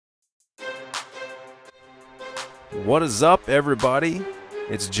What is up, everybody?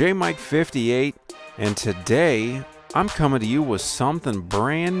 It's JMike58, and today I'm coming to you with something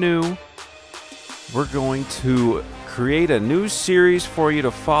brand new. We're going to create a new series for you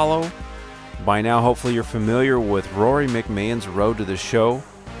to follow. By now, hopefully you're familiar with Rory McMahon's Road to the Show.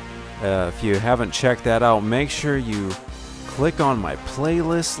 If you haven't checked that out, make sure you click on my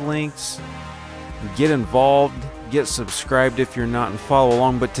playlist links, get involved, get subscribed if you're not, and follow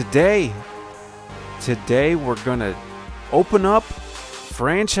along. But today we're going to open up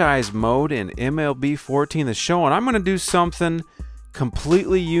franchise mode in MLB 14 The Show, and I'm going to do something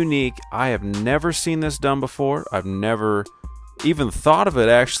completely unique. I have never seen this done before. I've never even thought of it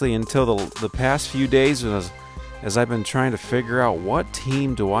actually until the past few days as I've been trying to figure out what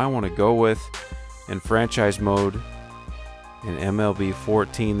team do I want to go with in franchise mode in MLB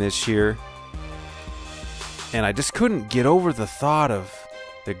 14 this year. And I just couldn't get over the thought of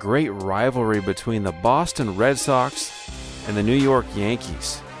the great rivalry between the Boston Red Sox and the New York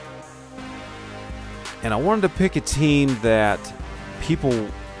Yankees. And I wanted to pick a team that people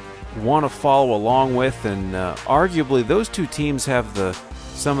want to follow along with, and arguably those two teams have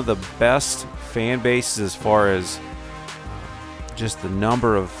some of the best fan bases as far as just the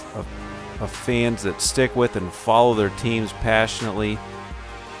number of fans that stick with and follow their teams passionately.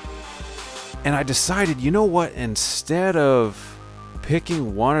 And I decided, you know what, instead of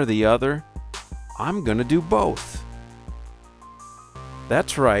picking one or the other, I'm gonna do both.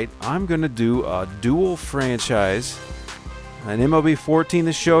 That's right, I'm gonna do a dual franchise. In MLB 14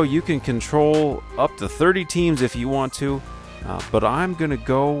 The Show, you can control up to 30 teams if you want to, but I'm gonna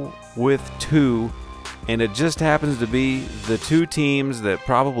go with two, and it just happens to be the two teams that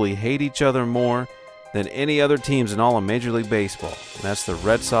probably hate each other more than any other teams in all of Major League Baseball. And that's the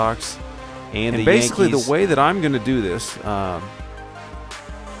Red Sox and the basically Yankees. The way that I'm gonna do this,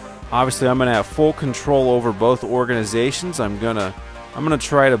 obviously I'm gonna have full control over both organizations. I'm gonna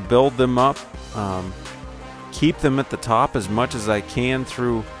try to build them up, keep them at the top as much as I can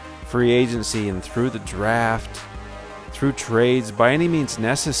through free agency and through the draft, through trades, by any means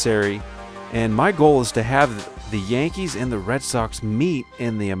necessary. And my goal is to have the Yankees and the Red Sox meet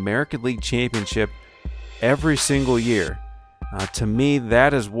in the American League Championship every single year. To me,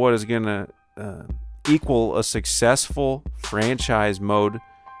 that is what is going to equal a successful franchise mode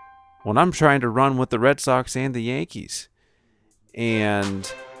when I'm trying to run with the Red Sox and the Yankees.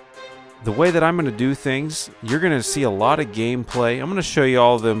 And the way that I'm going to do things, you're going to see a lot of gameplay. I'm going to show you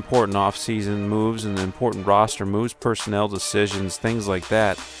all the important off-season moves and the important roster moves, personnel decisions, things like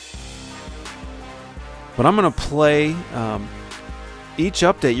that. But I'm going to play each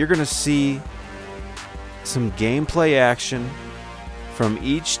update. You're going to see some gameplay action from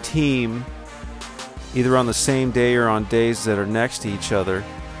each team, either on the same day or on days that are next to each other.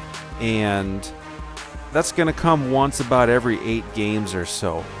 And that's going to come once about every 8 games or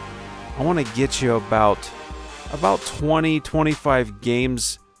so. I want to get you about 20-25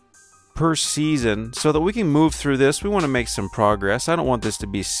 games per season so that we can move through this. We want to make some progress. I don't want this to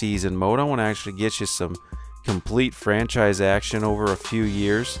be season mode. I want to actually get you some complete franchise action over a few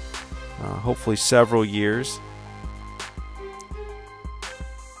years, hopefully several years.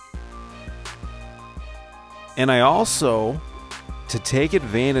 And I also, to take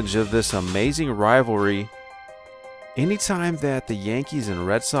advantage of this amazing rivalry, anytime that the Yankees and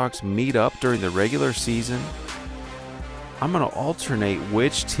Red Sox meet up during the regular season, I'm going to alternate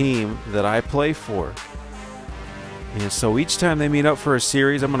which team that I play for. And so each time they meet up for a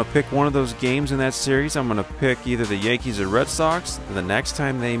series, I'm going to pick one of those games in that series. I'm going to pick either the Yankees or Red Sox. And the next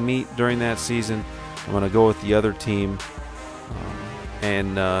time they meet during that season, I'm going to go with the other team.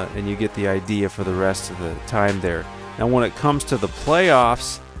 And you get the idea for the rest of the time there. Now when it comes to the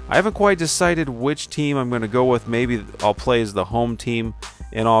playoffs, I haven't quite decided which team I'm going to go with. Maybe I'll play as the home team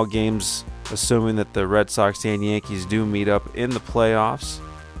in all games, assuming that the Red Sox and Yankees do meet up in the playoffs.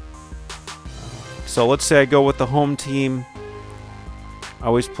 So let's say I go with the home team. I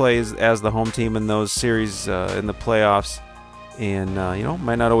always play as the home team in those series in the playoffs. And, you know,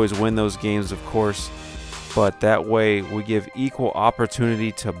 might not always win those games, of course. But that way we give equal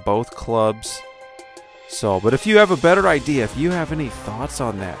opportunity to both clubs. So, but if you have a better idea, if you have any thoughts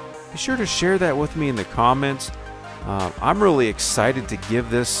on that, be sure to share that with me in the comments. I'm really excited to give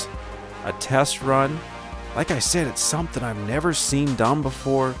this a test run. Like I said, it's something I've never seen done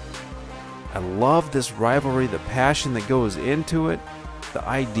before. I love this rivalry, the passion that goes into it, the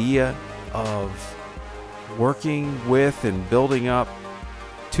idea of working with and building up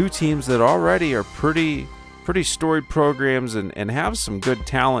two teams that already are pretty storied programs and have some good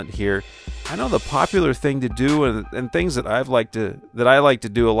talent here. I know the popular thing to do and things that I like to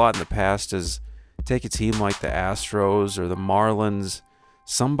do a lot in the past is take a team like the Astros or the Marlins,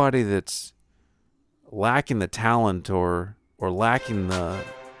 somebody that's lacking the talent or lacking the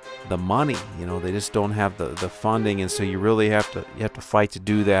money. You know, they just don't have the funding, and so you really have to fight to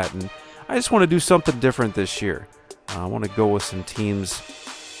do that. And I just want to do something different this year. I want to go with some teams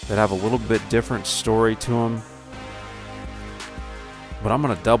that have a little bit different story to them, but I'm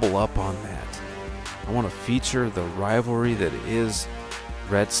going to double up on that. I want to feature the rivalry that is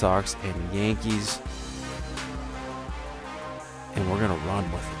Red Sox and Yankees, and we're going to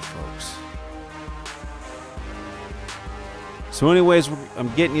run with it, folks. So anyways,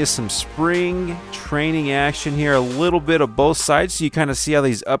 I'm getting you some spring training action here, a little bit of both sides, so you kind of see how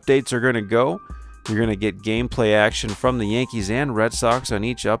these updates are going to go. You're going to get gameplay action from the Yankees and Red Sox on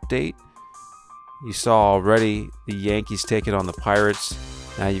each update. You saw already the Yankees taking on the Pirates.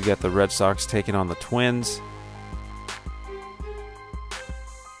 Now you've got the Red Sox taking on the Twins.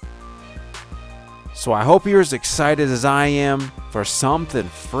 So I hope you're as excited as I am for something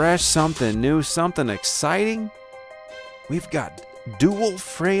fresh, something new, something exciting. We've got dual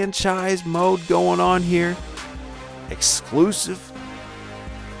franchise mode going on here. Exclusive.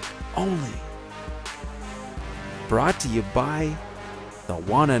 Only. Brought to you by the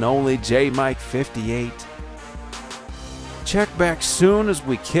one and only JMike58. Check back soon as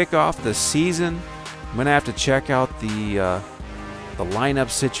we kick off the season. I'm going to have to check out the lineup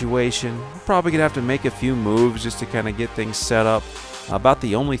situation. I'm probably going to have to make a few moves just to kind of get things set up. About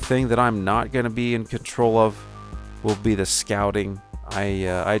the only thing that I'm not going to be in control of will be the scouting.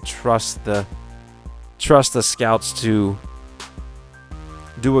 I trust the scouts to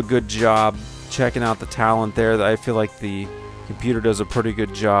do a good job checking out the talent there. I feel like the computer does a pretty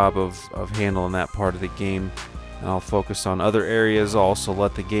good job of handling that part of the game, and I'll focus on other areas. I'll also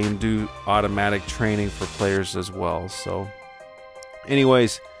let the game do automatic training for players as well. So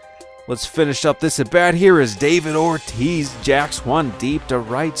anyways, let's finish up this at bat. Here is David Ortiz, jacks one deep to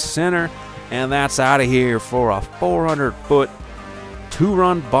right center, and that's out of here for a 400-foot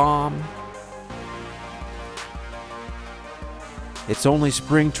two-run bomb. It's only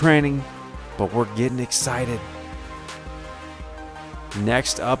spring training, but we're getting excited.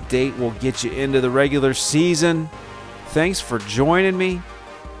 Next update will get you into the regular season. Thanks for joining me.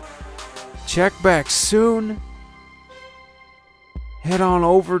 Check back soon. Head on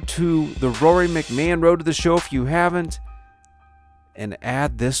over to the Rory McMahon Road to the Show if you haven't, and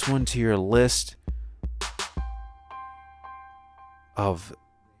add this one to your list of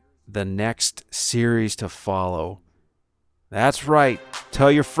the next series to follow. That's right.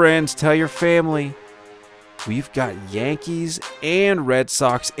 Tell your friends, tell your family. We've got Yankees and Red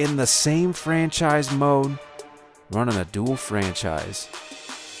Sox in the same franchise mode, running a dual franchise.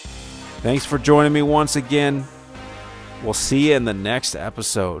 Thanks for joining me once again. We'll see you in the next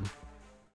episode.